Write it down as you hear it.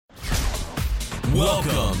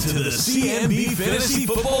Welcome to the CMB Fantasy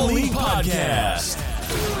Football League podcast.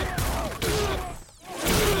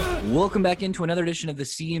 Welcome back into another edition of the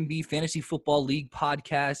CMB Fantasy Football League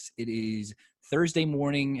podcast. It is Thursday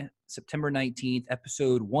morning, September 19th,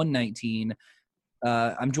 episode 119.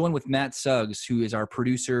 I'm joined with Matt Suggs, who is our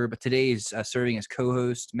producer, but today is serving as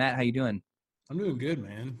co-host. Matt, how you doing? I'm doing good,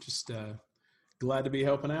 man. Just glad to be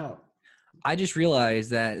helping out. I just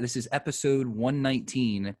realized that this is episode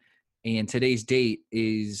 119, and today's date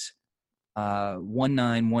is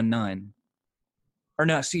 1919. Or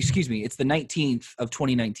no, excuse me, it's the 19th of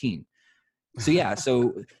 2019. So yeah,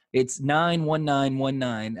 so it's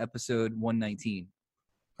 91919, episode 119.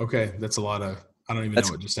 Okay, that's a lot of – I don't even know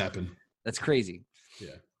what just happened. That's crazy.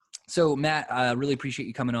 Yeah. So Matt, I really appreciate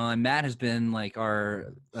you coming on. Matt has been like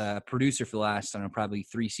our producer for the last, I don't know, probably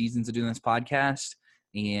 3 seasons of doing this podcast.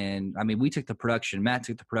 And I mean, Matt took the production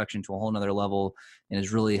to a whole nother level and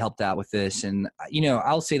has really helped out with this. And, you know,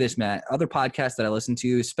 I'll say this, Matt, other podcasts that I listen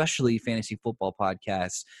to, especially fantasy football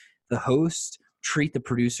podcasts, the host treat the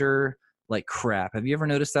producer like crap. Have you ever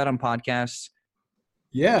noticed that on podcasts?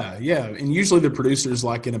 Yeah. And usually the producer's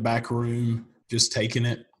like in a back room just taking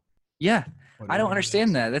it. Yeah. I don't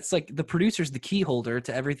understand that. That's like the producer's the key holder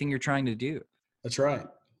to everything you're trying to do. That's right.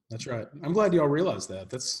 I'm glad y'all realize that.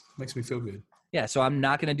 That's makes me feel good. Yeah, so I'm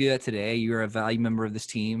not going to do that today. You're a valued member of this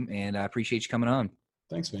team, and I appreciate you coming on.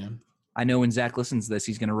 Thanks, man. I know when Zach listens to this,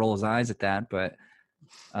 he's going to roll his eyes at that, but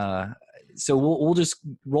so we'll just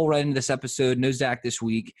roll right into this episode. No Zach this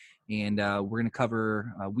week, and we're going to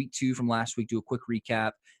cover week 2 from last week, do a quick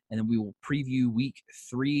recap, and then we will preview week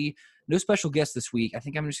 3. No special guest this week. I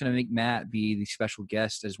think I'm just going to make Matt be the special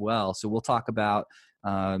guest as well. So we'll talk about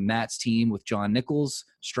Matt's team with John Nichols,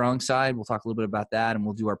 strong side. We'll talk a little bit about that, and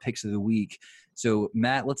we'll do our picks of the week. So,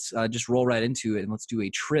 Matt, let's just roll right into it, and let's do a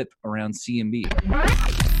trip around CMB.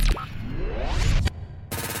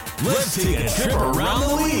 Let's take a trip around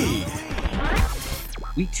the league.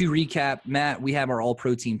 Week 2 recap. Matt, we have our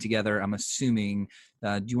all-pro team together, I'm assuming.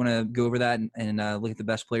 Do you want to go over that and look at the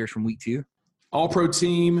best players from week 2? All-pro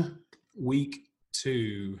team, week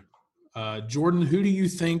 2. Jordan, who do you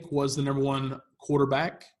think was the number 1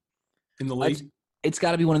 quarterback in the league? It's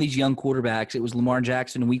got to be one of these young quarterbacks. It was Lamar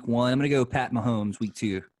Jackson in week 1. I'm going to go Pat Mahomes week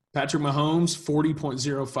 2. Patrick Mahomes,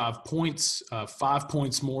 40.05 points, 5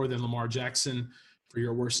 points more than Lamar Jackson for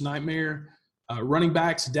your worst nightmare. Running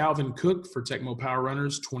backs, Dalvin Cook for Tecmo Power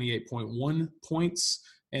Runners, 28.1 points.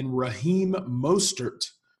 And Raheem Mostert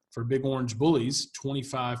for Big Orange Bullies,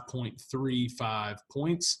 25.35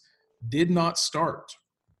 points. Did not start.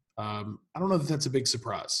 I don't know if that's a big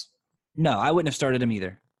surprise. No, I wouldn't have started him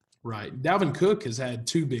either. Right. Dalvin Cook has had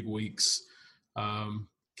 2 big weeks.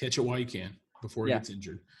 Catch it while you can before he gets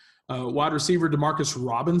injured. Wide receiver DeMarcus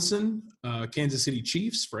Robinson, Kansas City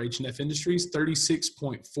Chiefs for H&F Industries,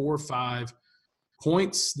 36.45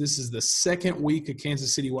 points. This is the second week a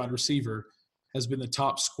Kansas City wide receiver has been the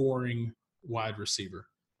top scoring wide receiver.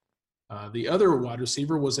 The other wide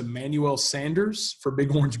receiver was Emmanuel Sanders for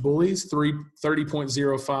Big Orange Bullies,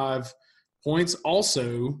 30.05 points.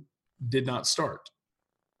 Also did not start.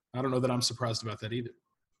 I don't know that I'm surprised about that either.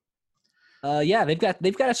 Yeah, they've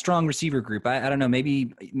got a strong receiver group. I don't know.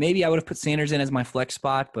 Maybe I would have put Sanders in as my flex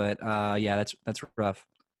spot, but yeah, that's rough.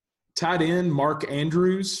 Tight end Mark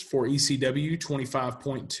Andrews for ECW,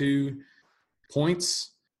 25.2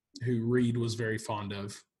 points, who Reed was very fond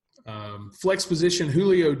of. Flex position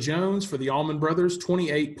Julio Jones for the Allman Brothers,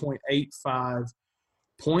 28.85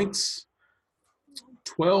 points.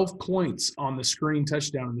 12 points on the screen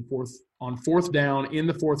touchdown in the fourth down in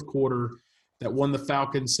the fourth quarter that won the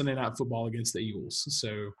Falcons Sunday Night Football against the Eagles.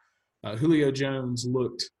 So Julio Jones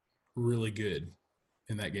looked really good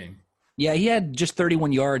in that game. Yeah, he had just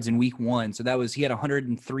 31 yards in week 1. So he had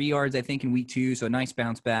 103 yards, I think, in week 2. So a nice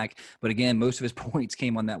bounce back. But again, most of his points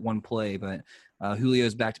came on that one play. But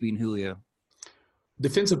Julio's back to being Julio.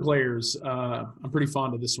 Defensive players, I'm pretty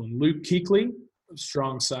fond of this one. Luke Kuechly,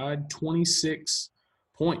 strong side, 26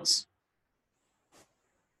 points.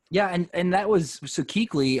 Yeah, and that was – so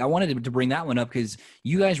Kuechly, I wanted to bring that one up because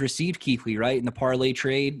you guys received Kuechly, right, in the parlay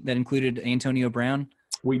trade that included Antonio Brown?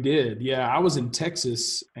 We did, yeah. I was in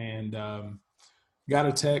Texas and got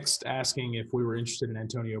a text asking if we were interested in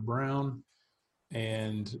Antonio Brown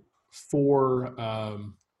and for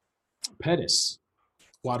Pettis,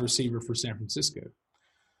 wide receiver for San Francisco.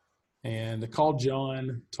 And I called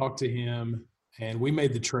John, talked to him, and we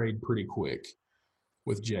made the trade pretty quick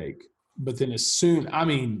with Jake. But then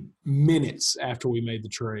minutes after we made the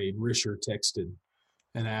trade, Risher texted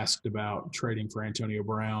and asked about trading for Antonio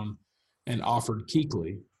Brown and offered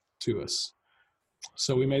Kuechly to us.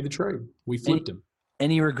 So we made the trade. We flipped him.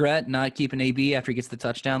 Any regret not keeping AB after he gets the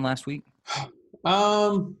touchdown last week?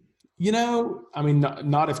 I mean,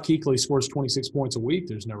 not if Kuechly scores 26 points a week,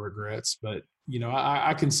 there's no regrets. But,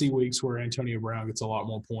 I can see weeks where Antonio Brown gets a lot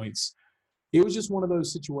more points. It was just one of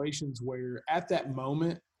those situations where at that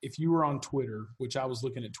moment, if you were on Twitter, which I was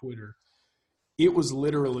looking at Twitter, it was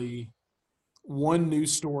literally one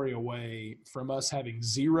news story away from us having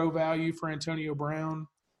zero value for Antonio Brown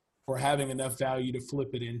or having enough value to flip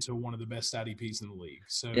it into one of the best IDPs in the league.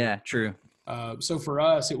 So yeah, true. So for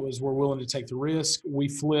us, it was we're willing to take the risk. We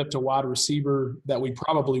flipped a wide receiver that we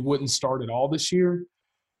probably wouldn't start at all this year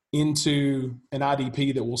into an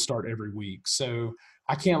IDP that will start every week. So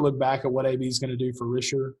I can't look back at what AB is going to do for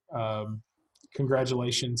Risher.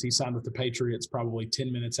 Congratulations. He signed with the Patriots probably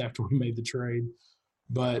 10 minutes after we made the trade.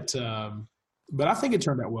 But I think it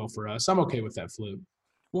turned out well for us. I'm okay with that flip.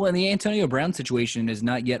 Well, and the Antonio Brown situation is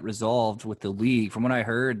not yet resolved with the league. From what I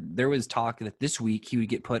heard, there was talk that this week he would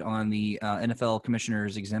get put on the NFL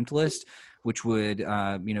commissioner's exempt list, which would,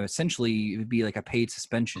 essentially it would be like a paid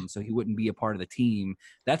suspension, so he wouldn't be a part of the team.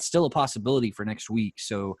 That's still a possibility for next week.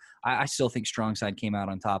 So I still think Strongside came out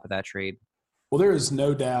on top of that trade. Well, there is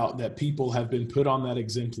no doubt that people have been put on that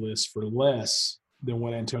exempt list for less than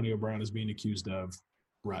what Antonio Brown is being accused of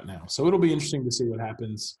right now. So it'll be interesting to see what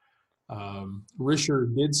happens.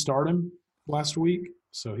 Risher did start him last week,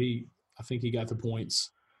 so I think he got the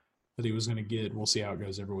points that he was going to get. We'll see how it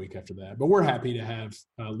goes every week after that. But we're happy to have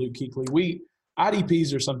Luke Kuechly.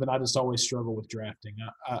 IDPs are something I just always struggle with drafting.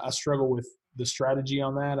 I struggle with the strategy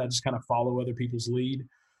on that. I just kind of follow other people's lead.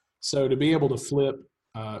 So to be able to flip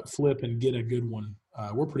and get a good one,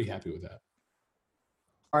 we're pretty happy with that.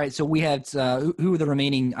 All right, so we had who are the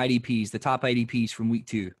remaining IDPs, the top IDPs from week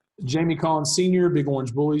 2? Jamie Collins Sr., Big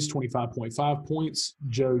Orange Bullies, 25.5 points.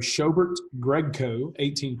 Joe Schobert, Gregco,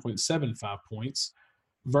 18.75 points.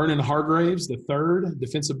 Vernon Hargraves, the third,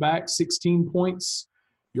 defensive back, 16 points.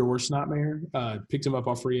 Your worst nightmare. Picked him up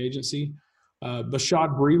off free agency.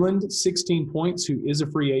 Bashad Breeland, 16 points, who is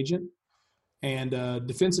a free agent. And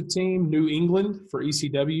defensive team, New England for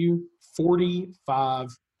ECW, 45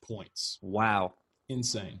 points. Wow.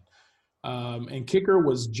 Insane. And kicker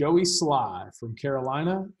was Joey Sly from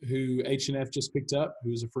Carolina, who H&F just picked up,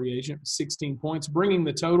 who's a free agent, 16 points, bringing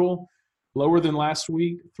the total lower than last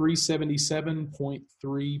week,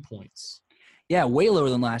 377.3 points. Yeah, way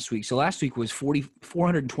lower than last week. So last week was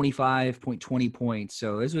 425.20 points.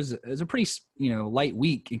 So it was a pretty, light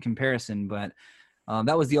week in comparison, but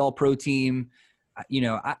that was the all-pro team.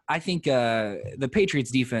 I think the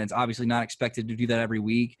Patriots defense, obviously not expected to do that every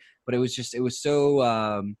week, but it was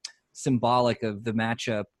so symbolic of the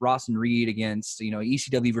matchup. Ross and Reed against,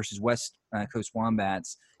 ECW versus West Coast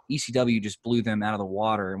Wombats. ECW just blew them out of the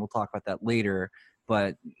water, and we'll talk about that later.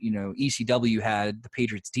 But, ECW had the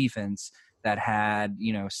Patriots defense that had,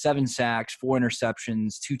 7 sacks, 4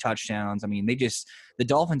 interceptions, 2 touchdowns. I mean, the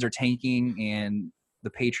Dolphins are tanking, and the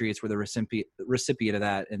Patriots were the recipient of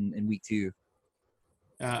that in week 2.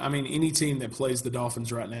 Any team that plays the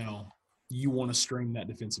Dolphins right now, you want to string that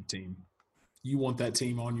defensive team. You want that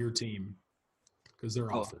team on your team because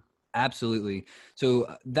they're awful. Absolutely.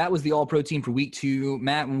 So that was the all-pro team for week 2.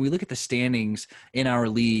 Matt, when we look at the standings in our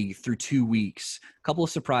league through 2 weeks, a couple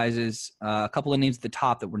of surprises, a couple of names at the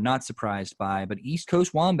top that we're not surprised by, but East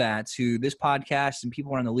Coast Wombats, who this podcast and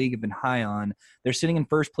people around the league have been high on, they're sitting in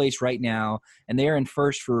first place right now, and they are in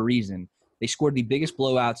first for a reason. They scored the biggest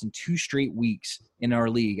blowouts in 2 straight weeks in our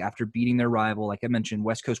league after beating their rival, like I mentioned,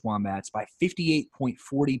 West Coast Wombats, by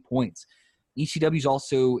 58.40 points. ECW is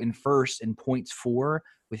also in first in points for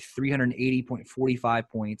with 380.45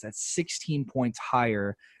 points. That's 16 points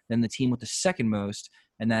higher than the team with the second most,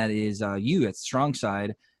 and that is you at Strong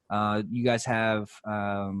Side. You guys have,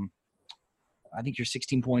 I think you're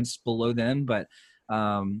 16 points below them, but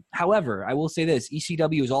however, I will say this: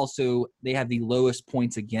 ECW is also, they have the lowest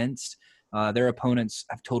points against. Their opponents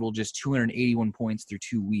have totaled just 281 points through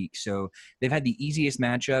 2 weeks, so they've had the easiest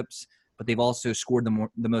matchups, but they've also scored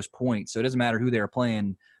the most points. So it doesn't matter who they're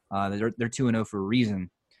playing; they're 2-0 for a reason.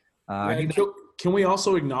 Can we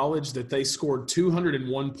also acknowledge that they scored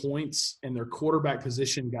 201 points and their quarterback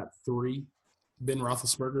position got 3? Ben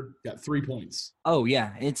Roethlisberger got 3 points. Oh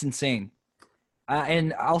yeah, it's insane.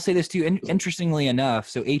 And I'll say this too. Interestingly enough,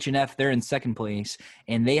 so H&F, they're in second place,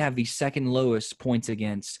 and they have the second lowest points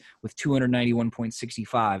against with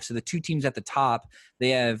 291.65. So the 2 teams at the top, they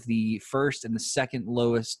have the first and the second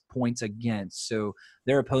lowest points against. So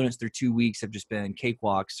their opponents through 2 weeks have just been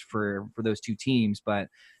cakewalks for those 2 teams. But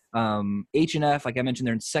H&F, like I mentioned,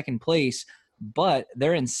 they're in second place, but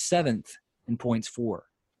they're in 7th in points for.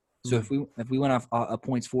 So if we went off a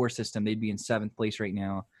points for system, they'd be in 7th place right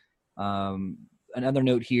now. another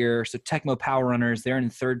note here. So Tecmo Power Runners, they're in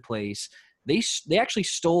third place. They actually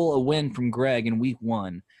stole a win from Greg in week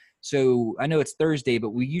 1. So I know it's Thursday,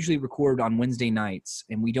 but we usually record on Wednesday nights,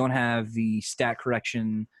 and we don't have the stat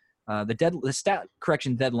correction. The stat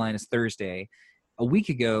correction deadline is Thursday. A week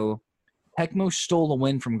ago, Tecmo stole a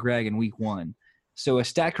win from Greg in week 1. So a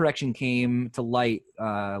stat correction came to light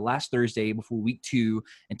last Thursday before week 2,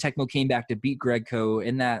 and Tecmo came back to beat Gregco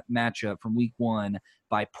in that matchup from week 1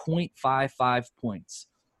 by 0.55 points.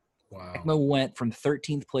 Wow. Tecmo went from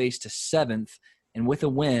 13th place to 7th, and with a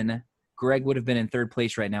win, Greg would have been in 3rd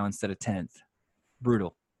place right now instead of 10th.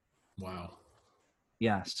 Brutal. Wow.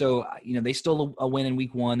 Yeah, so they stole a win in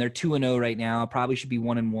week 1. They're 2-0 right now. Probably should be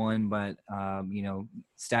 1-1, but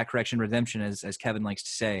stat correction redemption, as Kevin likes to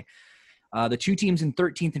say. The 2 teams in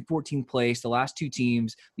 13th and 14th place, the last 2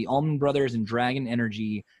 teams, the Allman Brothers and Dragon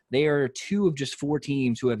Energy, they are 2 of just 4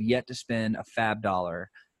 teams who have yet to spend a fab dollar.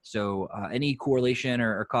 So any correlation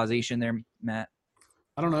or causation there, Matt?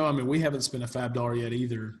 I don't know. I mean, we haven't spent a fab dollar yet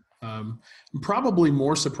either. I'm probably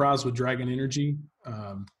more surprised with Dragon Energy.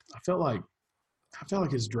 I felt like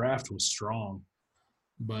his draft was strong,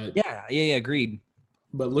 but yeah, agreed.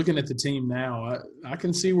 But looking at the team now, I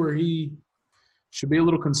can see where he should be a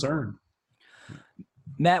little concerned.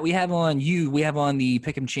 Matt, we have on the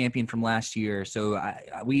Pick'em champion from last year. So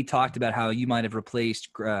we talked about how you might have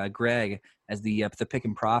replaced Greg as the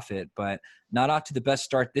Pick'em prophet, but not off to the best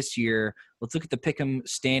start this year. Let's look at the Pick'em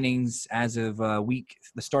standings as of the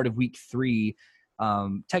start of week 3.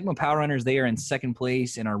 Tecmo Power Runners, they are in 2nd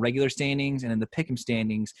place in our regular standings, and in the Pick'em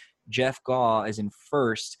standings, Jeff Gaw is in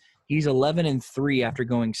 1st. He's 11-3 after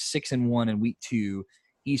going 6-1 in week 2.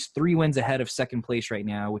 He's 3 wins ahead of 2nd place right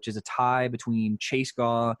now, which is a tie between Chase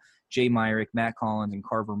Gaw, Jay Myrick, Matt Collins, and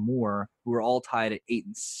Carver Moore, who are all tied at 8-6.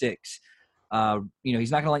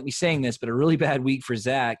 He's not going to like me saying this, but a really bad week for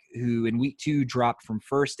Zach, who in week 2 dropped from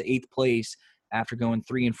 1st to 8th place after going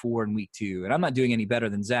 3-4 in week 2. And I'm not doing any better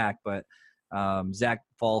than Zach, but Zach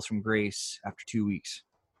falls from grace after 2 weeks.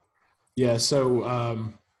 Yeah,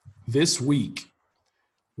 so this week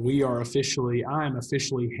I am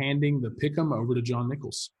officially handing the Pick'em over to John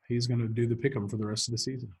Nichols. He's going to do the Pick'em for the rest of the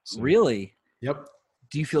season. So, really? Yep.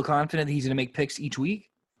 Do you feel confident that he's going to make picks each week?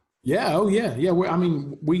 Yeah. Oh, yeah. Yeah.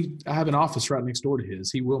 I have an office right next door to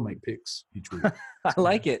his. He will make picks each week. I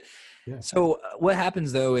like it. Yeah. So what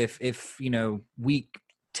happens though if week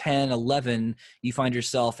 10, 11, you find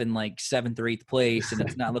yourself in like 7th or 8th place and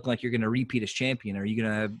it's not looking like you're going to repeat as champion? Are you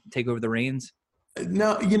going to take over the reins?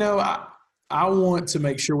 No, I want to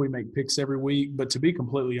make sure we make picks every week, but to be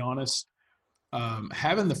completely honest,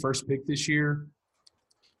 having the first pick this year,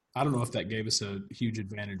 I don't know if that gave us a huge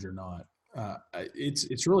advantage or not.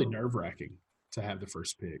 It's really nerve-wracking to have the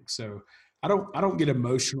first pick. So I don't get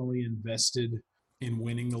emotionally invested in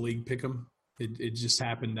winning the league pick'em. It just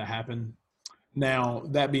happened to happen. Now,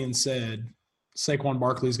 that being said, Saquon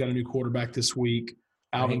Barkley's got a new quarterback this week.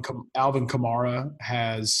 Alvin Kamara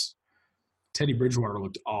has – Teddy Bridgewater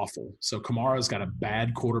looked awful. So Kamara's got a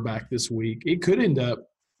bad quarterback this week. It could end up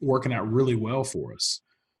working out really well for us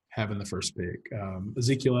having the first pick.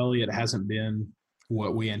 Ezekiel Elliott hasn't been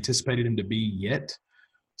what we anticipated him to be yet.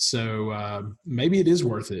 So maybe it is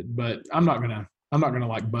worth it, but I'm not gonna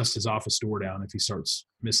like bust his office door down if he starts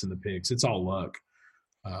missing the picks. It's all luck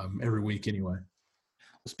every week anyway.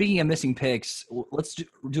 Speaking of missing picks, let's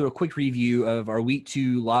do a quick review of our week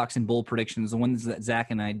 2 locks and bold predictions, the ones that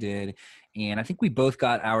Zach and I did. And I think we both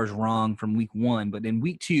got ours wrong from week 1. But in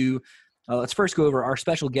week 2, let's first go over our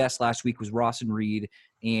special guest last week was Ross and Reed.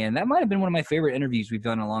 And that might have been one of my favorite interviews we've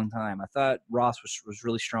done in a long time. I thought Ross was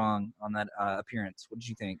really strong on that appearance. What did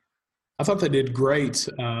you think? I thought they did great.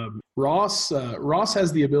 Ross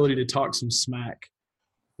has the ability to talk some smack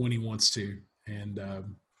when he wants to. And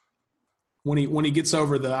when he gets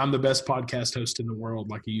over the I'm the best podcast host in the world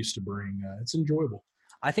like he used to bring, it's enjoyable.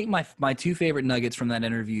 I think my 2 favorite nuggets from that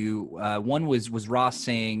interview, one was Ross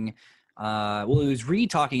saying, it was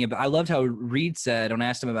Reed talking about – I loved how Reed said, when I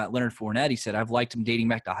asked him about Leonard Fournette, he said, I've liked him dating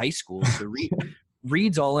back to high school. So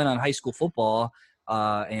Reed's all in on high school football,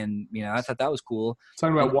 and, I thought that was cool.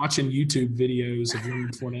 Talking about watching YouTube videos of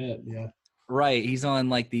Leonard Fournette, yeah. Right. He's on,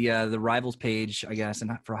 like, the Rivals page, I guess,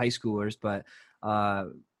 and for high schoolers. But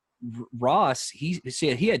Ross, he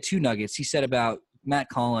had 2 nuggets. He said about Matt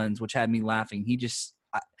Collins, which had me laughing.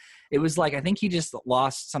 It was like, I think he just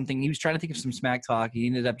lost something. He was trying to think of some smack talk. He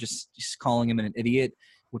ended up just calling him an idiot,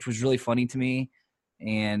 which was really funny to me.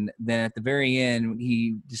 And then at the very end,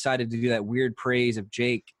 he decided to do that weird praise of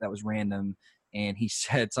Jake that was random. And he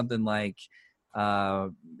said something like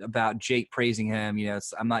about Jake praising him,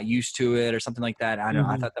 I'm not used to it or something like that. I don't know.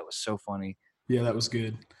 I thought that was so funny. Yeah, that was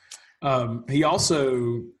good. He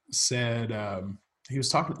also said he was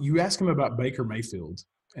talking. You asked him about Baker Mayfield,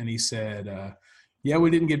 and he said, "Yeah, we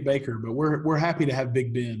didn't get Baker, but we're happy to have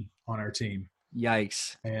Big Ben on our team."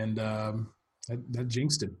 Yikes! And that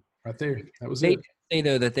jinxed him right there. That was They it. say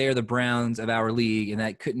though that they are the Browns of our league, and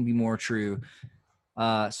that couldn't be more true.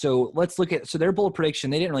 So let's look at their bold prediction.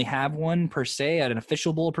 They didn't really have one per se at an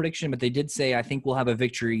official bold prediction, but they did say, I think we'll have a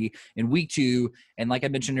victory in week 2. And like I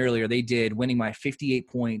mentioned earlier, they did, winning by 58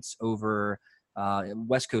 points over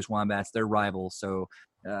West Coast Wombats, their rivals. So,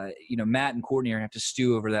 Matt and Courtney are going to have to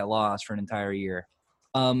stew over that loss for an entire year.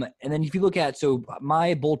 And then if you look at, so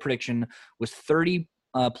my bold prediction was 30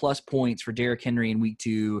 plus points for Derrick Henry in week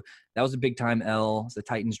 2. That was a big time L. The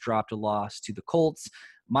Titans dropped a loss to the Colts.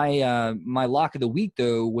 My lock of the week,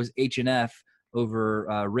 though, was H&F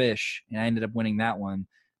over Rish, and I ended up winning that one.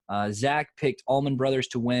 Zach picked Allman Brothers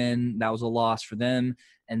to win. That was a loss for them.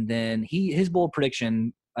 And then his bold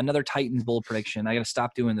prediction, another Titans bold prediction, I got to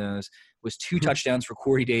stop doing those, was 2 touchdowns for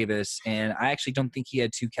Corey Davis, and I actually don't think he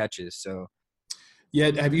had 2 catches. So,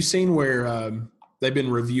 yeah, have you seen where they've been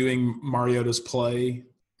reviewing Mariota's play,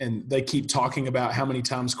 and they keep talking about how many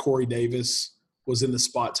times Corey Davis was in the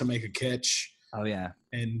spot to make a catch? Oh yeah,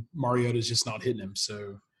 and Mariota's just not hitting him.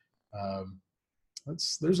 So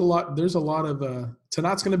there's a lot of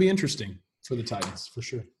tonight's going to be interesting for the Titans for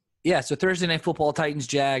sure. Yeah, so Thursday Night Football, Titans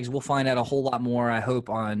Jags. We'll find out a whole lot more, I hope,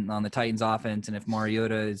 on the Titans offense, and if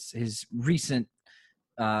Mariota is his recent.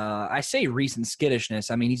 I say recent skittishness.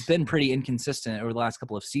 I mean, he's been pretty inconsistent over the last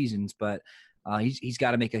couple of seasons, but he's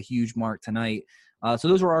got to make a huge mark tonight. So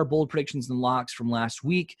those were our bold predictions and locks from last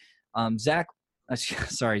week.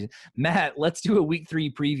 Matt, let's do a week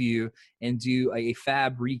 3 preview and do a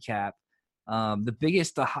fab recap.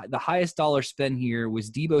 The highest dollar spend here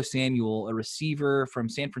was Deebo Samuel, a receiver from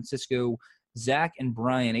San Francisco. Zach and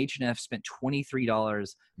Brian, H&F, spent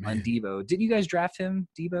 $23 on Deebo. Didn't you guys draft him,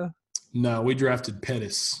 Deebo? No, we drafted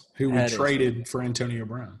Pettis, who we traded for Antonio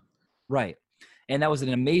Brown. Right. And that was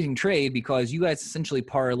an amazing trade because you guys essentially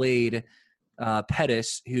parlayed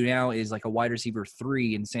Pettis, who now is like a wide receiver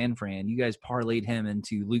 3 in San Fran. You guys parlayed him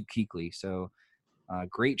into Luke Kuechly. So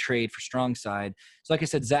great trade for strong side. So like I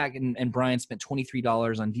said, Zach and Brian spent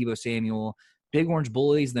 $23 on Deebo Samuel. Big Orange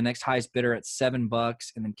Bullies, the next highest bidder at $7,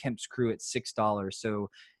 and then Kemp's Crew at $6. So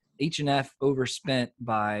H&F overspent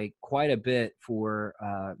by quite a bit for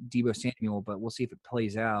Deebo Samuel, but we'll see if it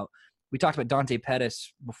plays out. We talked about Dante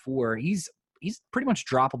Pettis before. He's pretty much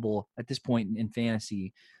droppable at this point in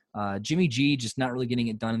fantasy. Jimmy G just not really getting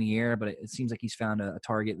it done in the air, but it seems like he's found a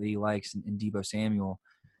target that he likes in Deebo Samuel.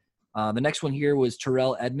 The next one here was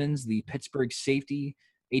Terrell Edmonds, the Pittsburgh safety.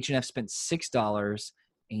 H&F spent $6,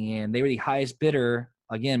 and they were the highest bidder,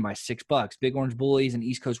 again, by $6. Big Orange Bullies and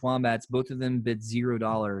East Coast Wombats, both of them bid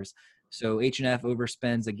 $0. So H&F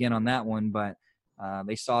overspends again on that one, but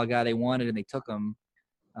they saw a guy they wanted and they took him.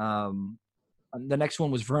 The next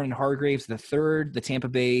one was Vernon Hargraves, the third, the Tampa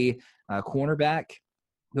Bay cornerback.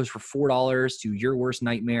 Goes for $4 to Your Worst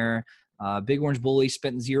Nightmare. Big Orange Bully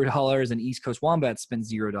spent $0, and East Coast Wombats spent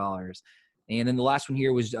 $0. And then the last one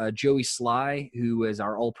here was Joey Sly, who was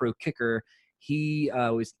our All-Pro kicker. He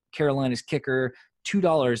was Carolina's kicker.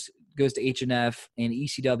 $2 goes to H&F, and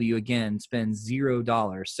ECW, again, spends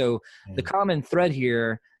 $0. So the common thread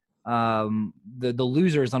here, the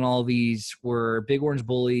losers on all of these were Big Orange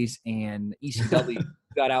Bullies and ECW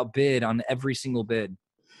got outbid on every single bid.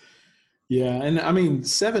 Yeah, and I mean,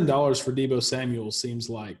 $7 for Deebo Samuel seems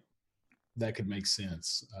like that could make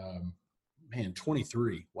sense.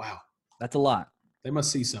 23. Wow. That's a lot. They must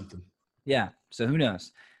see something. Yeah, so who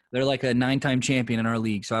knows? They're like a 9-time champion in our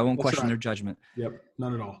league, so I won't question their judgment. Yep,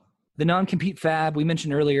 none at all. The non-compete fab, we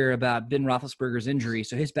mentioned earlier about Ben Roethlisberger's injury,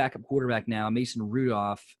 so his backup quarterback now, Mason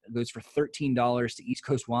Rudolph, goes for $13 to East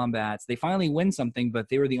Coast Wombats. They finally win something, but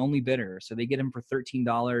they were the only bidder, so they get him for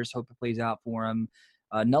 $13. Hope it plays out for him.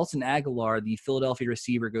 Nelson Aguilar, the Philadelphia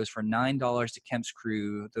receiver, goes for $9 to Kemp's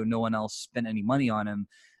Crew, though no one else spent any money on him.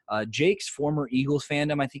 Jake's former Eagles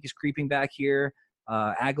fandom, I think, is creeping back here.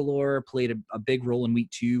 Aguilar played a big role in week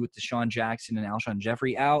 2 with Deshaun Jackson and Alshon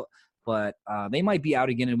Jeffrey out, but they might be out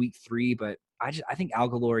again in week 3. But I think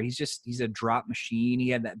Aguilar, he's a drop machine. He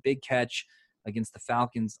had that big catch against the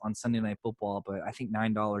Falcons on Sunday Night Football, but I think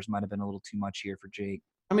 $9 might have been a little too much here for Jake.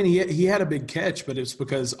 I mean, he had a big catch, but it's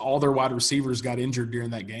because all their wide receivers got injured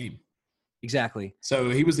during that game. Exactly. So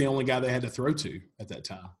he was the only guy they had to throw to at that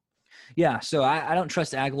time. Yeah, so I don't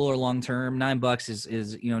trust Aguilar long term. $9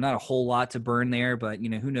 is not a whole lot to burn there, but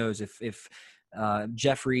who knows if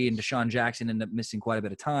Jeffrey and Deshaun Jackson end up missing quite a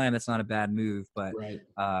bit of time, that's not a bad move. But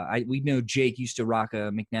right. We know Jake used to rock a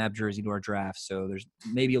McNabb jersey to our draft, so there's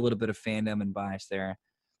maybe a little bit of fandom and bias there.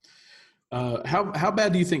 How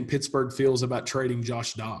bad do you think Pittsburgh feels about trading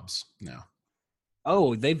Josh Dobbs now?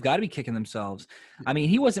 Oh, they've got to be kicking themselves. I mean,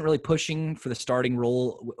 he wasn't really pushing for the starting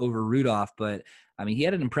role over Rudolph, but I mean, he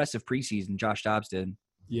had an impressive preseason. Josh Dobbs did.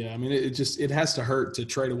 Yeah, I mean, it has to hurt to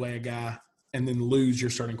trade away a guy and then lose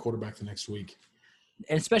your starting quarterback the next week.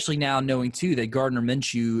 And especially now knowing too that Gardner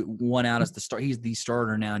Minshew won out as the start. He's the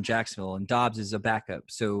starter now in Jacksonville, and Dobbs is a backup.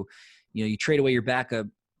 So, you trade away your backup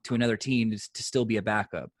to another team to still be a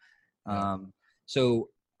backup.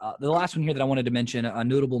 The last one here that I wanted to mention, a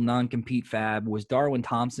notable non-compete fab, was Darwin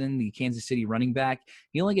Thompson, the Kansas City running back.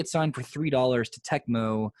 He only gets signed for $3 to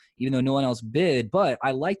Tecmo, even though no one else bid. But I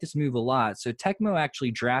like this move a lot. So Tecmo actually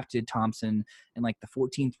drafted Thompson in like the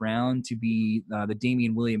 14th round to be the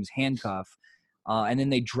Damian Williams handcuff. And then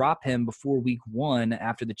they drop him before week 1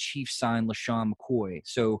 after the Chiefs signed LaShawn McCoy.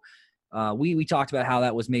 So we talked about how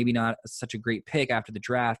that was maybe not such a great pick after the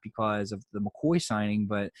draft because of the McCoy signing,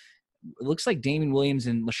 but it looks like Damian Williams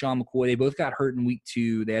and LaShawn McCoy, they both got hurt in week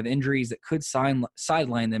 2. They have injuries that could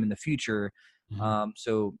sideline them in the future. Mm-hmm.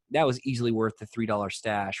 So that was easily worth the $3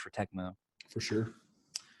 stash for Tecmo. For sure.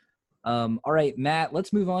 All right, Matt,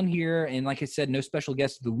 let's move on here. And like I said, no special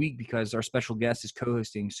guest of the week because our special guest is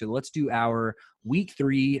co-hosting. So let's do our week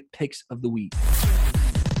 3 picks of the week.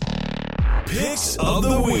 Picks of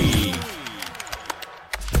the week.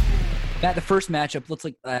 Matt, the first matchup looks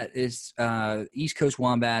like is East Coast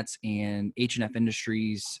Wombats and H&F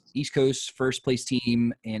Industries. East Coast first place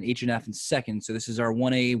team and H&F in second. So this is our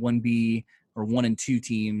 1A, 1B, or 1 and 2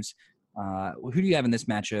 teams. Who do you have in this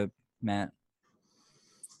matchup, Matt?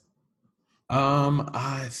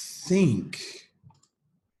 I think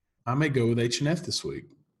I may go with H&F this week.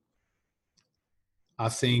 I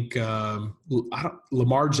think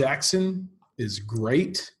Lamar Jackson is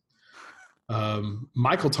great.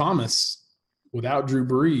 Michael Thomas without Drew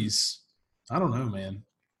Brees, I don't know, man.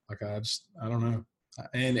 I don't know.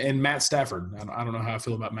 And Matt Stafford. I don't know how I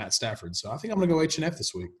feel about Matt Stafford. So I think I'm going to go H&F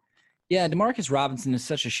this week. Yeah, Demarcus Robinson is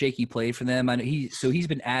such a shaky play for them. I know he's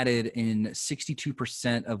been added in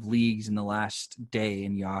 62% of leagues in the last day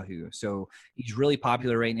in Yahoo. So he's really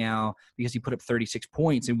popular right now because he put up 36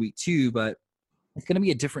 points in week 2, but it's going to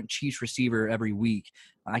be a different Chiefs receiver every week.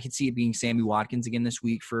 I could see it being Sammy Watkins again this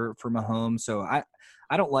week for Mahomes. So I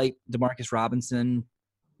don't like Demarcus Robinson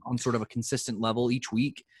on sort of a consistent level each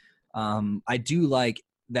week. I do like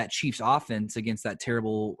that Chiefs offense against that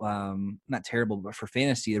terrible, not terrible, but for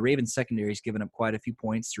fantasy, the Ravens secondary has given up quite a few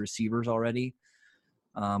points to receivers already.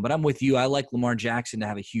 But I'm with you. I like Lamar Jackson to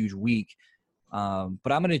have a huge week. But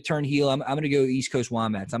I'm going to turn heel. I'm going to go East Coast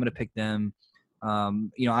Wombats. I'm going to pick them.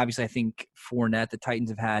 Obviously I think Fournette, the Titans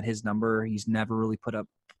have had his number. He's never really put up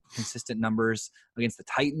consistent numbers against the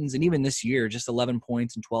Titans. And even this year, just 11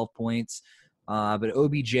 points and 12 points. But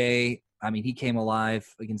OBJ, I mean, he came alive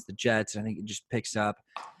against the Jets, and I think it just picks up.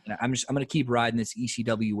 And I'm going to keep riding this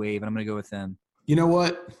ECW wave, and I'm going to go with them. You know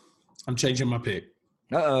what? I'm changing my pick.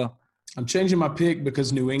 Uh-oh. I'm changing my pick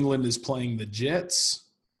because New England is playing the Jets,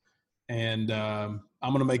 and I'm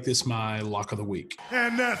going to make this my lock of the week.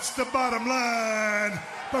 And that's the bottom line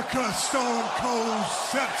because Stone Cold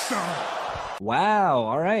said so. Wow.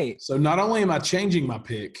 All right. So not only am I changing my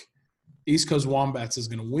pick, East Coast Wombats is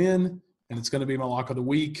going to win, and it's going to be my lock of the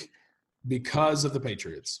week because of the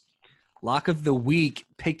Patriots. Lock of the week,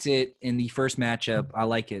 picked it in the first matchup. I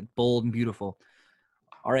like it. Bold and beautiful.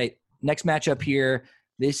 All right, next matchup here.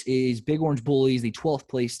 This is Big Orange Bullies, the 12th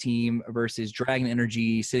place team, versus Dragon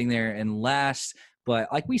Energy sitting there in last.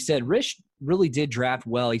 But like we said, Rich really did draft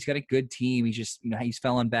well. He's got a good team. He's just, he's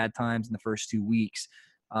fell on bad times in the first 2 weeks.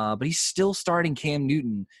 But he's still starting Cam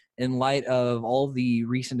Newton in light of all the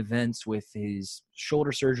recent events with his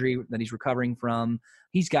shoulder surgery that he's recovering from.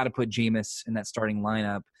 He's got to put Jameis in that starting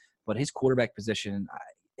lineup. But his quarterback position,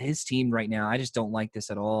 his team right now, I just don't like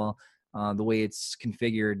this at all, the way it's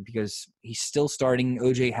configured, because he's still starting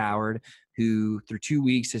O.J. Howard, who through 2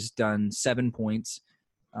 weeks has done 7 points.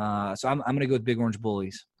 So I'm going to go with Big Orange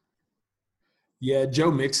Bullies. Yeah,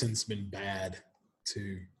 Joe Mixon's been bad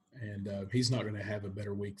too, and he's not going to have a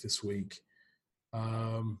better week this week.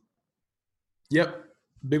 Yep,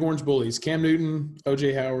 Big Orange Bullies. Cam Newton,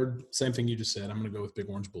 O.J. Howard, same thing you just said. I'm going to go with Big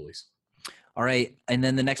Orange Bullies. All right, and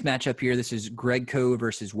then the next matchup here, this is Greg Co.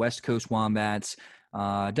 versus West Coast Wombats.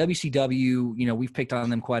 WCW, we've picked on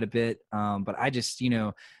them quite a bit, but I just,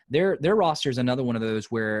 their roster is another one of those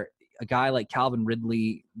where a guy like Calvin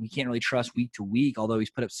Ridley, we can't really trust week to week, although he's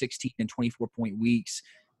put up 16 and 24-point weeks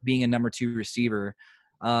being a number 2 receiver.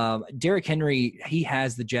 Derrick Henry, he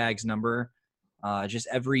has the Jags number. Just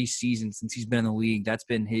every season since he's been in the league, that's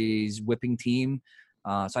been his whipping team.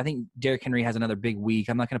 So I think Derrick Henry has another big week.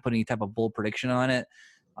 I'm not going to put any type of bold prediction on it.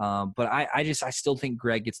 But I still think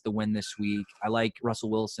Greg gets the win this week. I like Russell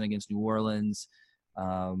Wilson against New Orleans,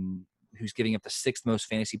 who's giving up the 6th most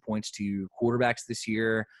fantasy points to quarterbacks this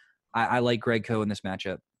year. I like Greg Coe in this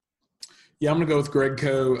matchup. Yeah, I'm going to go with Greg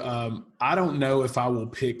Coe. I don't know if I will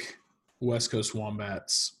pick West Coast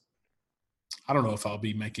Wombats. I don't know if I'll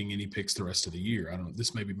be making any picks the rest of the year.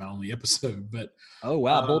 This may be my only episode, but oh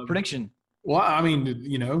wow, bold prediction. Well, I mean,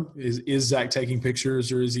 is Zach taking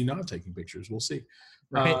pictures or is he not taking pictures? We'll see.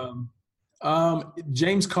 Right.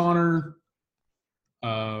 James Conner,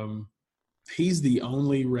 he's the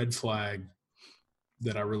only red flag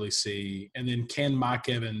that I really see. And then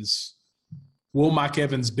will Mike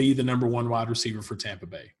Evans be the number 1 wide receiver for Tampa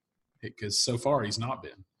Bay? Because so far he's not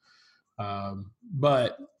been.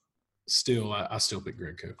 But still, I still pick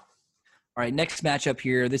Greg Coe. All right, next matchup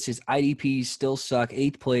here. This is IDP still suck,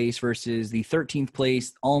 8th place versus the 13th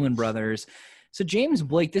place Allman Brothers. So James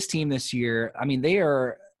Blake, this team this year, I mean,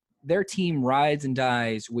 their team rides and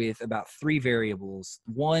dies with about 3 variables.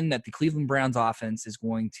 One, that the Cleveland Browns offense is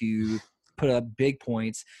going to put up big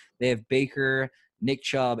points. They have Baker, Nick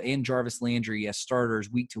Chubb, and Jarvis Landry as starters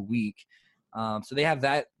week to week. So they have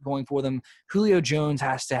that going for them. Julio Jones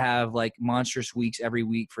has to have like monstrous weeks every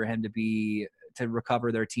week for him to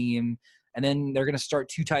recover their team. And then they're going to start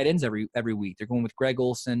 2 tight ends every week. They're going with Greg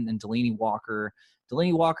Olsen and Delaney Walker.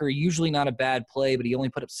 Delaney Walker, usually not a bad play, but he only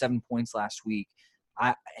put up 7 points last week.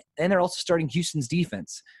 And they're also starting Houston's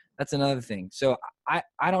defense. That's another thing. So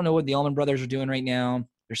I don't know what the Allman Brothers are doing right now.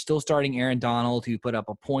 They're still starting Aaron Donald, who put up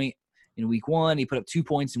a point in week 1. He put up 2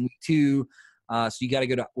 points in week 2. So you got to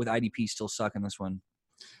go with IDP still suck in this one.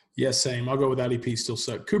 Yeah, same. I'll go with IDP still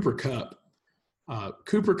suck. Cooper Kupp,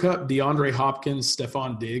 DeAndre Hopkins,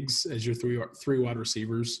 Stephon Diggs as your three wide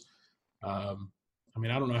receivers. I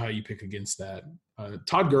mean, I don't know how you pick against that.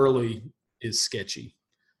 Todd Gurley is sketchy,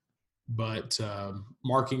 but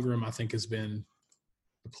Mark Ingram, I think, has been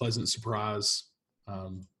a pleasant surprise.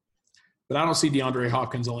 But I don't see DeAndre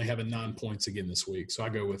Hopkins only having 9 points again this week, so I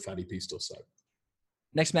go with IDP still suck.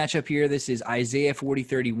 Next matchup here, this is Isaiah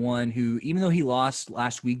 4031, who, even though he lost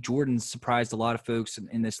last week, Jordan surprised a lot of folks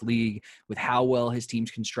in this league with how well his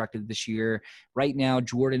team's constructed this year. Right now,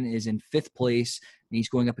 Jordan is in 5th place, and he's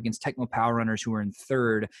going up against Tecmo Power Runners, who are in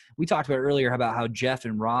 3rd. We talked about earlier about how Jeff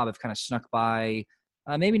and Rob have kind of snuck by,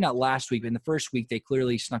 maybe not last week, but in the first week, they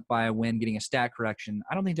clearly snuck by a win, getting a stat correction.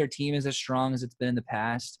 I don't think their team is as strong as it's been in the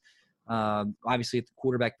past. Obviously, at the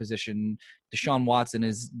quarterback position, Deshaun Watson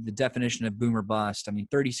is the definition of boomer bust. I mean,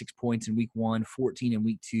 36 points in week 1, 14 in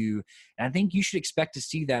week 2. And I think you should expect to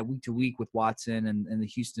see that week to week with Watson and the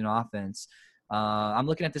Houston offense. I'm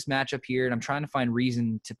looking at this matchup here, and I'm trying to find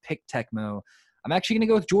reason to pick Tecmo. I'm actually going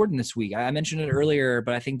to go with Jordan this week. I mentioned it earlier,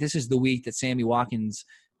 but I think this is the week that Sammy Watkins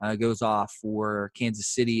goes off for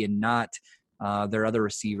Kansas City and not their other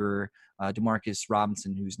receiver, Demarcus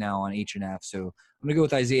Robinson, who's now on H&F. So I'm going to go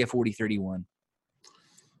with Isaiah 4031.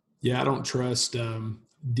 Yeah, I don't trust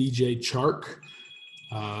DJ Chark.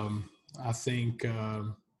 I think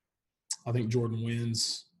Jordan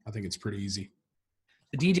wins. I think it's pretty easy.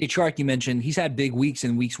 The DJ Chark you mentioned, he's had big weeks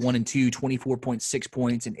in weeks 1 and 2, 24.6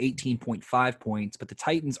 points and 18.5 points, but the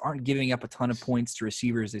Titans aren't giving up a ton of points to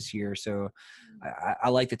receivers this year. So I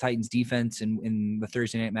like the Titans defense in the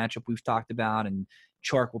Thursday night matchup we've talked about, and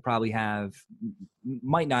Chark will probably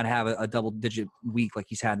might not have a double-digit week like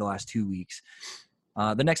he's had the last 2 weeks.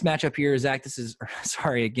 The next matchup here, Zach,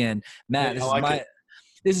 Matt,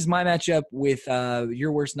 this is my matchup with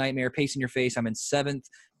your worst nightmare, Pace in Your Face. I'm in 7th.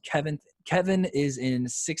 Kevin is in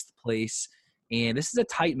 6th place, and this is a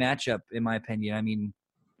tight matchup in my opinion. I mean,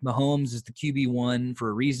 Mahomes is the QB1 for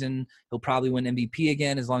a reason. He'll probably win MVP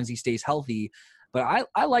again as long as he stays healthy. But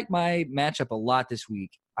I like my matchup a lot this week.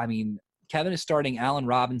 I mean, Kevin is starting Allen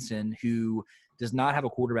Robinson, who does not have a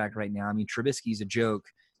quarterback right now. I mean, Trubisky's a joke.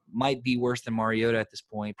 Might be worse than Mariota at this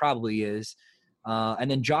point. Probably is. And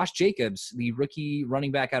then Josh Jacobs, the rookie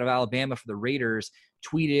running back out of Alabama for the Raiders,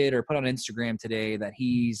 tweeted or put on Instagram today that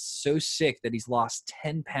he's so sick that he's lost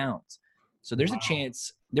 10 pounds. So there's a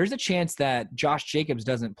chance that Josh Jacobs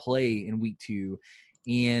doesn't play in week 2.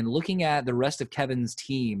 And looking at the rest of Kevin's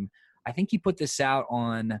team, I think he put this out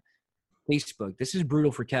on Facebook. This is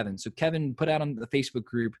brutal for Kevin. So Kevin put out on the Facebook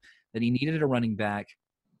group that he needed a running back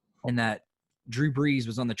and that Drew Brees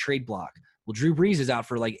was on the trade block. Well, Drew Brees is out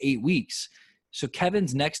for like 8 weeks. So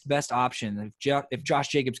Kevin's next best option, if Josh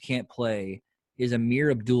Jacobs can't play, is Amir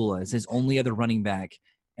Abdullah is his only other running back.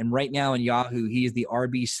 And right now in Yahoo, he is the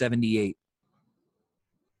RB78.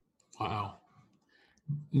 Wow.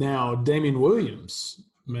 Now, Damian Williams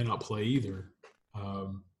may not play either.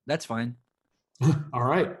 That's fine. All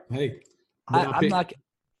right. Hey. I'm not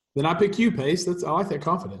Then I pick you, Pace. I like that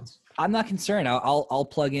confidence. I'm not concerned. I'll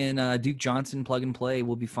plug in Duke Johnson, plug and play.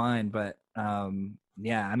 We'll be fine. But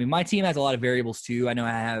yeah, I mean, my team has a lot of variables too. I know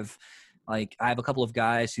I have a couple of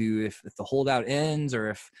guys who, if the holdout ends or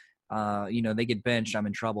if they get benched, I'm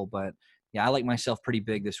in trouble. But yeah, I like myself pretty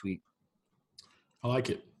big this week. I like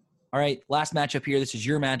it. All right, last matchup here. This is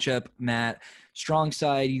your matchup, Matt. Strong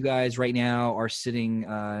side, you guys right now are sitting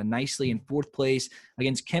nicely in 4th place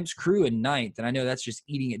against Kemp's Crew in 9th. And I know that's just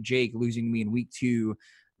eating at Jake, losing to me in week 2.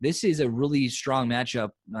 This is a really strong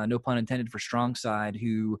matchup, no pun intended, for Strong side,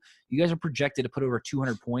 who you guys are projected to put over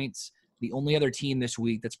 200 points. The only other team this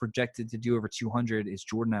week that's projected to do over 200 is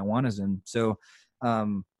Jordan Iwanizon. So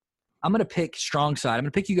I'm going to pick Strong side. I'm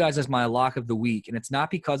going to pick you guys as my lock of the week. And it's not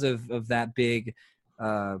because of that big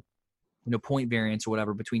point variance or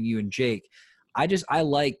whatever between you and Jake. I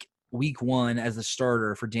like week 1 as the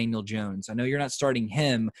starter for Daniel Jones. I know you're not starting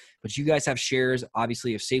him, but you guys have shares,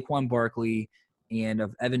 obviously, of Saquon Barkley and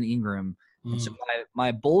of Evan Ingram. And so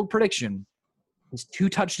my bold prediction is 2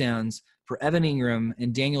 touchdowns for Evan Ingram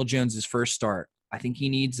and Daniel Jones' first start. I think he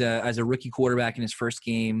needs, as a rookie quarterback in his first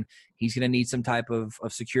game, he's going to need some type of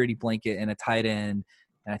security blanket and a tight end.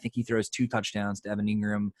 And I think he throws 2 touchdowns to Evan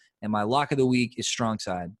Ingram. And my lock of the week is Strong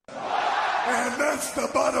side. And that's the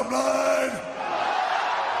bottom line.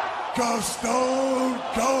 'Cause Stone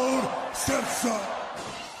Cold said so.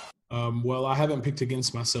 Well, I haven't picked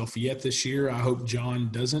against myself yet this year. I hope John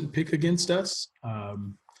doesn't pick against us.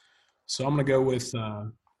 So I'm going to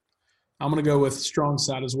go with Strong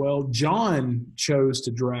side as well. John chose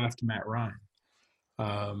to draft Matt Ryan.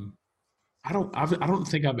 I don't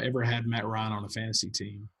think I've ever had Matt Ryan on a fantasy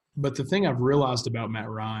team. But the thing I've realized about Matt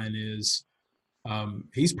Ryan is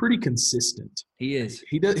he's pretty consistent. He is.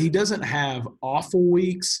 He doesn't have awful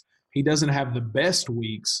weeks. He doesn't have the best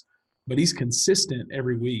weeks, but he's consistent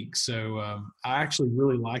every week. So I actually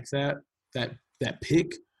really like that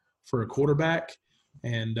pick for a quarterback.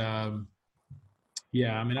 And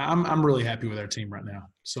yeah, I mean, I'm really happy with our team right now.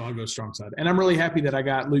 So I'll go Strong side. And I'm really happy that I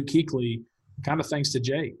got Luke Kuechly, kind of thanks to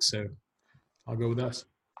Jake. So I'll go with us.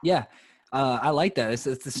 Yeah. I like that. It's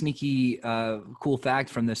a sneaky, cool fact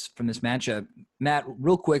from this matchup. Matt,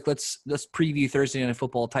 real quick, let's preview Thursday Night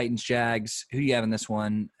Football, Titans Jags. Who do you have in this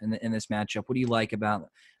one in this matchup? What do you like about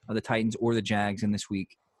the Titans or the Jags in this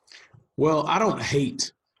week? Well, I don't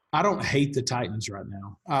hate the Titans right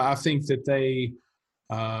now. I think that they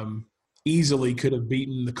easily could have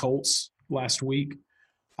beaten the Colts last week.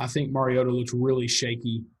 I think Mariota looked really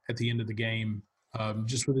shaky at the end of the game,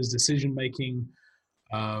 just with his decision making.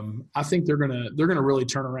 I think they're gonna really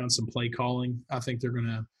turn around some play calling. I think they're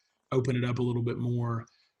gonna open it up a little bit more.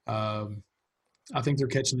 I think they're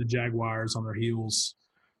catching the Jaguars on their heels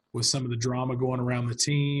with some of the drama going around the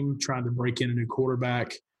team, trying to break in a new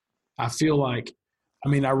quarterback. I feel like,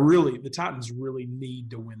 the Titans really need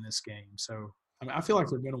to win this game. So, I feel like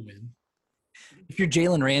they're gonna win. If you're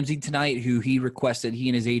Jalen Ramsey tonight, who he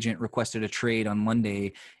and his agent requested a trade on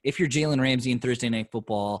Monday, if you're Jalen Ramsey in Thursday Night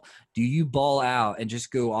Football, do you ball out and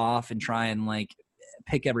just go off and try and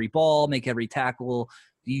pick every ball, make every tackle?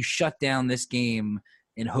 Do you shut down this game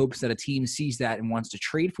in hopes that a team sees that and wants to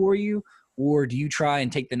trade for you? Or do you try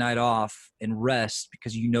and take the night off and rest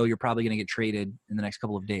because you know you're probably going to get traded in the next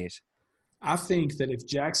couple of days? I think that if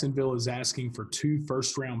Jacksonville is asking for 2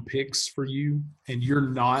 first-round picks for you and you're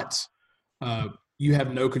not you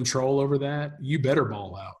have no control over that, you better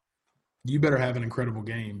ball out. You better have an incredible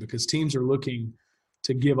game because teams are looking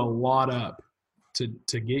to give a lot up to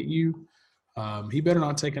get you. He better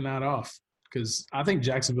not take a night off because I think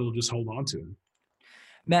Jacksonville will just hold on to him.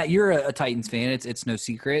 Matt, you're a Titans fan. It's no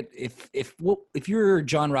secret. If you're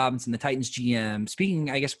John Robinson, the Titans GM, speaking,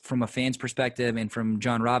 I guess, from a fan's perspective and from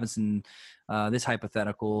John Robinson, this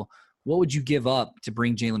hypothetical, what would you give up to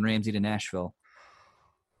bring Jalen Ramsey to Nashville?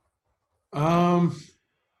 Not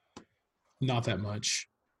that much.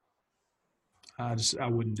 I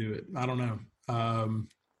wouldn't do it. I don't know.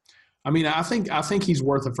 I think he's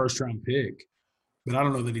worth a first round pick, but I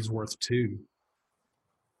don't know that he's worth 2.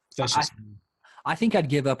 That's just I think I'd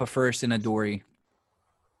give up a first and a Dory.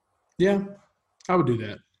 Yeah, I would do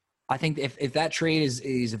that. I think if that trade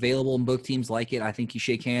is available and both teams like it, I think you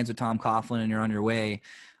shake hands with Tom Coughlin and you're on your way.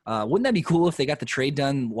 Wouldn't that be cool if they got the trade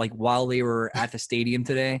done while they were at the stadium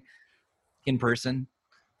today? In person?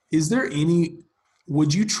 Is there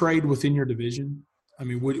would you trade within your division?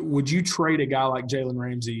 Would you trade a guy like Jalen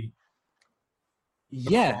Ramsey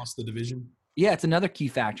across the division? Yeah, it's another key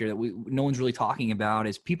factor that no one's really talking about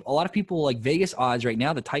is a lot of people like Vegas odds right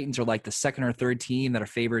now. The Titans are like the 2nd or 3rd team that are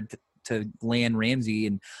favored to land Ramsey.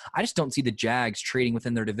 And I just don't see the Jags trading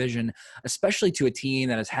within their division, especially to a team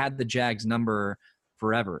that has had the Jags number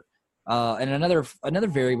forever. And another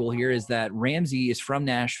variable here is that Ramsey is from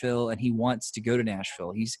Nashville and he wants to go to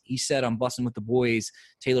Nashville. He said on Bussin' with the Boys,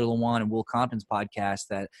 Taylor Lewan and Will Compton's podcast,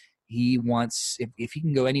 that he wants, if he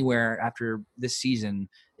can go anywhere after this season,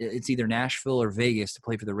 it's either Nashville or Vegas to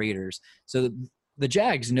play for the Raiders. So the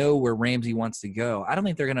Jags know where Ramsey wants to go. I don't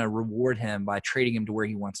think they're going to reward him by trading him to where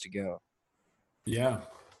he wants to go. Yeah.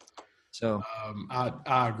 So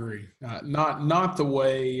I agree. Not the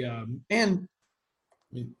way, and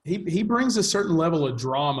I mean, he brings a certain level of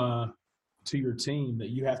drama to your team that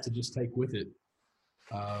you have to just take with it.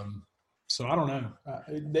 So I don't know.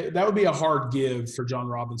 That would be a hard give for John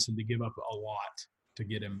Robinson to give up a lot to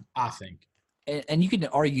get him, I think. And you can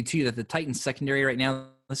argue, too, that the Titans secondary right now,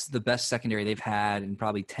 this is the best secondary they've had in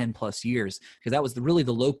probably 10-plus years, because that was really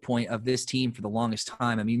the low point of this team for the longest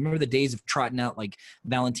time. I mean, remember the days of trotting out like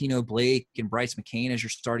Valentino Blake and Bryce McCain as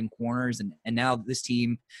your starting corners, and now this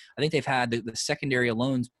team, I think they've had the secondary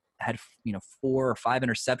alone had 4 or 5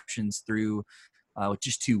 interceptions through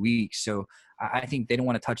just 2 weeks. So I think they don't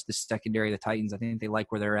want to touch the secondary of the Titans. I think they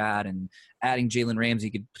like where they're at, and adding Jalen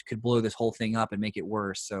Ramsey could blow this whole thing up and make it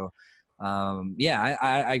worse. So,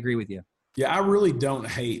 I agree with you. Yeah, I really don't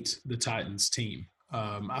hate the Titans team.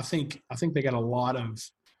 I think they got a lot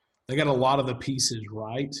of the pieces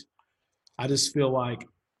right. I just feel like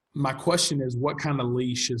my question is, what kind of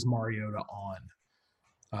leash is Mariota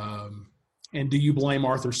on? And do you blame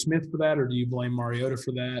Arthur Smith for that, or do you blame Mariota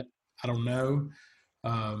for that? I don't know.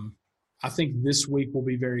 I think this week will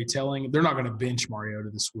be very telling. They're not going to bench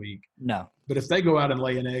Mariota this week. No. But if they go out and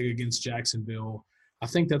lay an egg against Jacksonville, I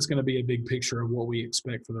think that's going to be a big picture of what we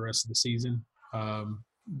expect for the rest of the season.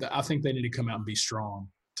 I think they need to come out and be strong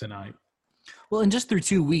tonight. Well, and just through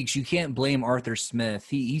 2 weeks, you can't blame Arthur Smith.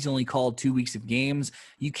 He's only called 2 weeks of games.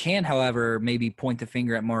 You can, however, maybe point the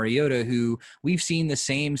finger at Mariota, who we've seen the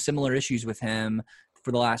similar issues with him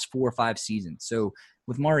for the last 4 or 5 seasons. So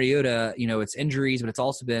with Mariota, it's injuries, but it's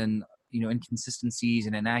also been, inconsistencies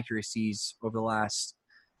and inaccuracies over the last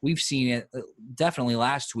 – we've seen it definitely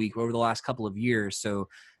last week, over the last couple of years. So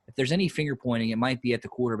if there's any finger pointing, it might be at the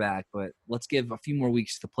quarterback, but let's give a few more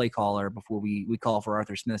weeks to the play caller before we call for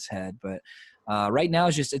Arthur Smith's head. But right now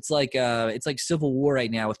it's like civil war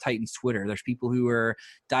right now with Titans Twitter. There's people who are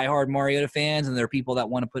diehard Mariota fans, and there are people that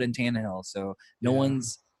want to put in Tannehill. So no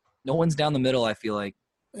one's down the middle, I feel like.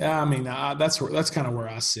 Yeah, I mean, that's kind of where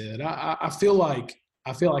I sit. I feel like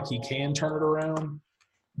he can turn it around,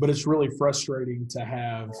 but it's really frustrating to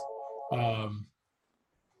have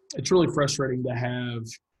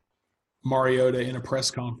Mariota in a press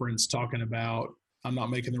conference talking about, I'm not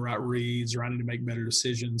making the right reads, or I need to make better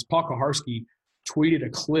decisions. Paul Kuharsky tweeted a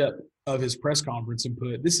clip of his press conference and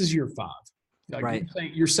put, "This is year 5." Like, right.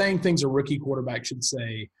 You're saying things a rookie quarterback should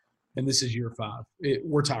say, and this is year 5.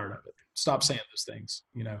 We're tired of it. Stop saying those things,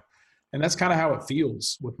 And that's kind of how it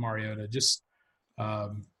feels with Mariota. Just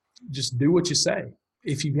do what you say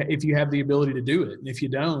if you have the ability to do it. And if you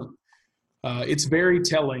don't, it's very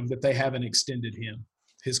telling that they haven't extended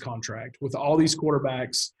his contract, with all these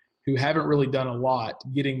quarterbacks who haven't really done a lot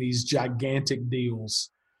getting these gigantic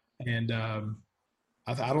deals. And I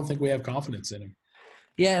don't think we have confidence in him.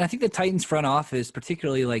 Yeah, and I think the Titans front office,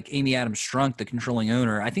 particularly like Amy Adams Strunk, the controlling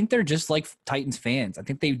owner, I think they're just like Titans fans. I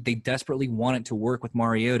think they desperately want it to work with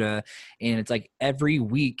Mariota, and it's like every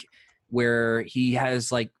week where he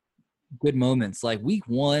has like good moments, like week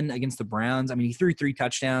 1 against the Browns. I mean, he threw 3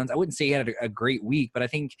 touchdowns. I wouldn't say he had a great week, but I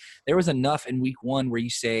think there was enough in week 1 where you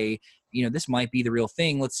say, this might be the real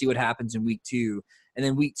thing. Let's see what happens in week 2. And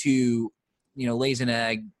then week 2, lays an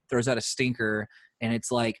egg, throws out a stinker. And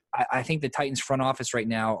it's like, I think the Titans front office right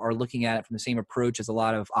now are looking at it from the same approach as a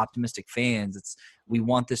lot of optimistic fans. It's, we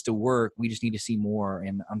want this to work. We just need to see more.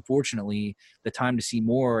 And unfortunately, the time to see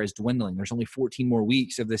more is dwindling. There's only 14 more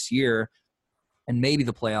weeks of this year, and maybe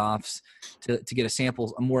the playoffs to get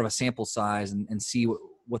more of a sample size and see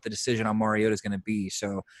what the decision on Mariota is going to be.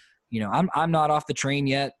 So, I'm not off the train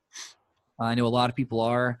yet. I know a lot of people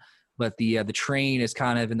are. But the train is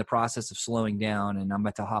kind of in the process of slowing down, and I'm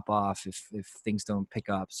about to hop off if things don't pick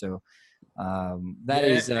up. So and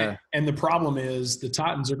the problem is the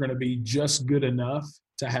Titans are going to be just good enough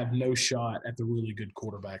to have no shot at the really good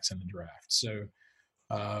quarterbacks in the draft.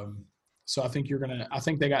 So I think I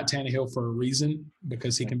think they got Tannehill for a reason,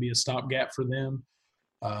 because he can be a stopgap for them.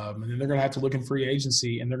 And then they're going to have to look in free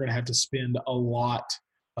agency, and they're going to have to spend a lot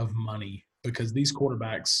of money, because these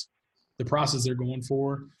quarterbacks, the prices they're going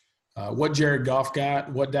for. What Jared Goff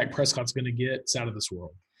got, what Dak Prescott's going to get, it's out of this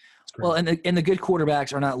world. Well, and the good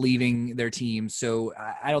quarterbacks are not leaving their team, so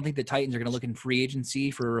I don't think the Titans are going to look in free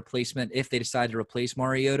agency for a replacement if they decide to replace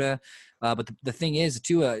Mariota. But the thing is,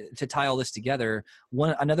 to tie all this together,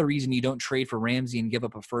 another reason you don't trade for Ramsey and give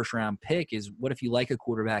up a first-round pick is, what if you like a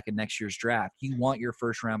quarterback in next year's draft? You want your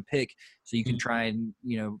first-round pick so you can try and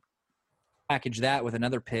package that with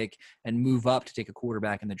another pick and move up to take a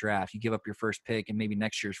quarterback in the draft. You give up your first pick and maybe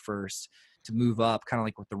next year's first to move up, kind of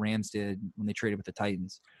like what the Rams did when they traded with the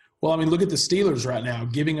Titans. Well, I mean, look at the Steelers right now,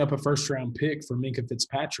 giving up a first-round pick for Minkah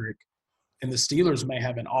Fitzpatrick, and the Steelers may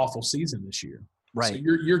have an awful season this year. Right. So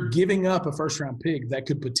you're giving up a first-round pick that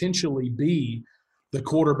could potentially be the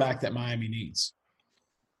quarterback that Miami needs.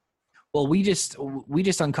 Well, we just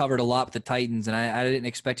uncovered a lot with the Titans, and I didn't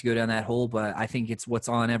expect to go down that hole, but I think it's what's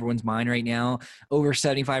on everyone's mind right now. Over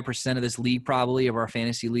 75% of this league, probably, of our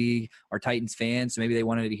fantasy league, are Titans fans, so maybe they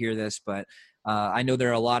wanted to hear this, but I know there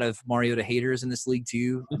are a lot of Mariota haters in this league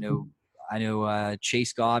too. I know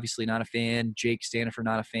Chase Gaw, obviously not a fan. Jake Stanifer,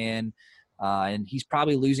 not a fan. And he's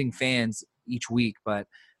probably losing fans each week, but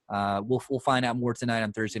we'll find out more tonight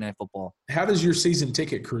on Thursday Night Football. How does your season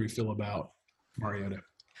ticket crew feel about Mariota?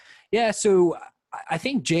 Yeah, so I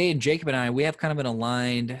think Jay and Jacob and I, we have kind of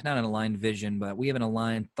not an aligned vision, but we have an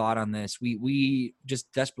aligned thought on this. We just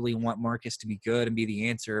desperately want Marcus to be good and be the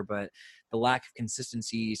answer, but the lack of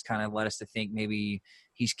consistency has kind of led us to think maybe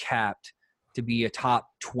he's capped to be a top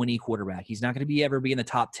 20 quarterback. He's not going to ever be in the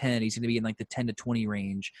top 10. He's going to be in like the 10 to 20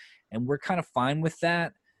 range, and we're kind of fine with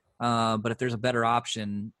that. But if there's a better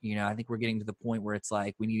option, I think we're getting to the point where it's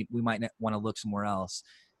like we might want to look somewhere else.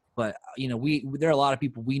 But, there are a lot of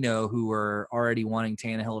people we know who are already wanting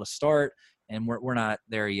Tannehill to start, and we're not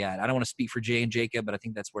there yet. I don't want to speak for Jay and Jacob, but I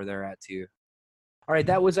think that's where they're at too. All right,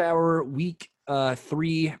 that was our week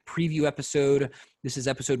 3 preview episode. This is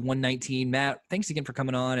episode 119. Matt, thanks again for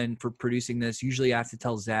coming on and for producing this. Usually I have to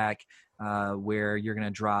tell Zach where you're going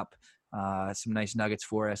to drop some nice nuggets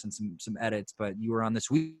for us and some edits, but you were on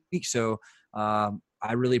this week, so I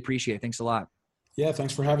really appreciate it. Thanks a lot. Yeah,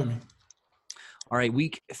 thanks for having me. All right,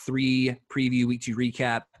 week 3 preview, week 2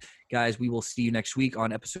 recap. Guys, we will see you next week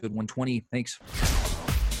on episode 120. Thanks.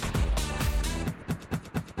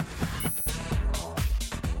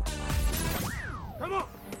 Come on.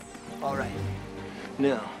 All right.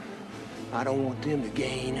 Now, I don't want them to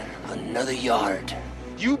gain another yard.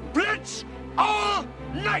 You blitz all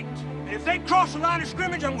night. And if they cross the line of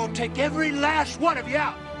scrimmage, I'm going to take every last one of you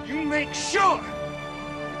out. You make sure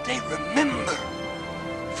that they remember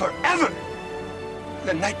forever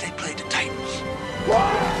the night they played the Titans.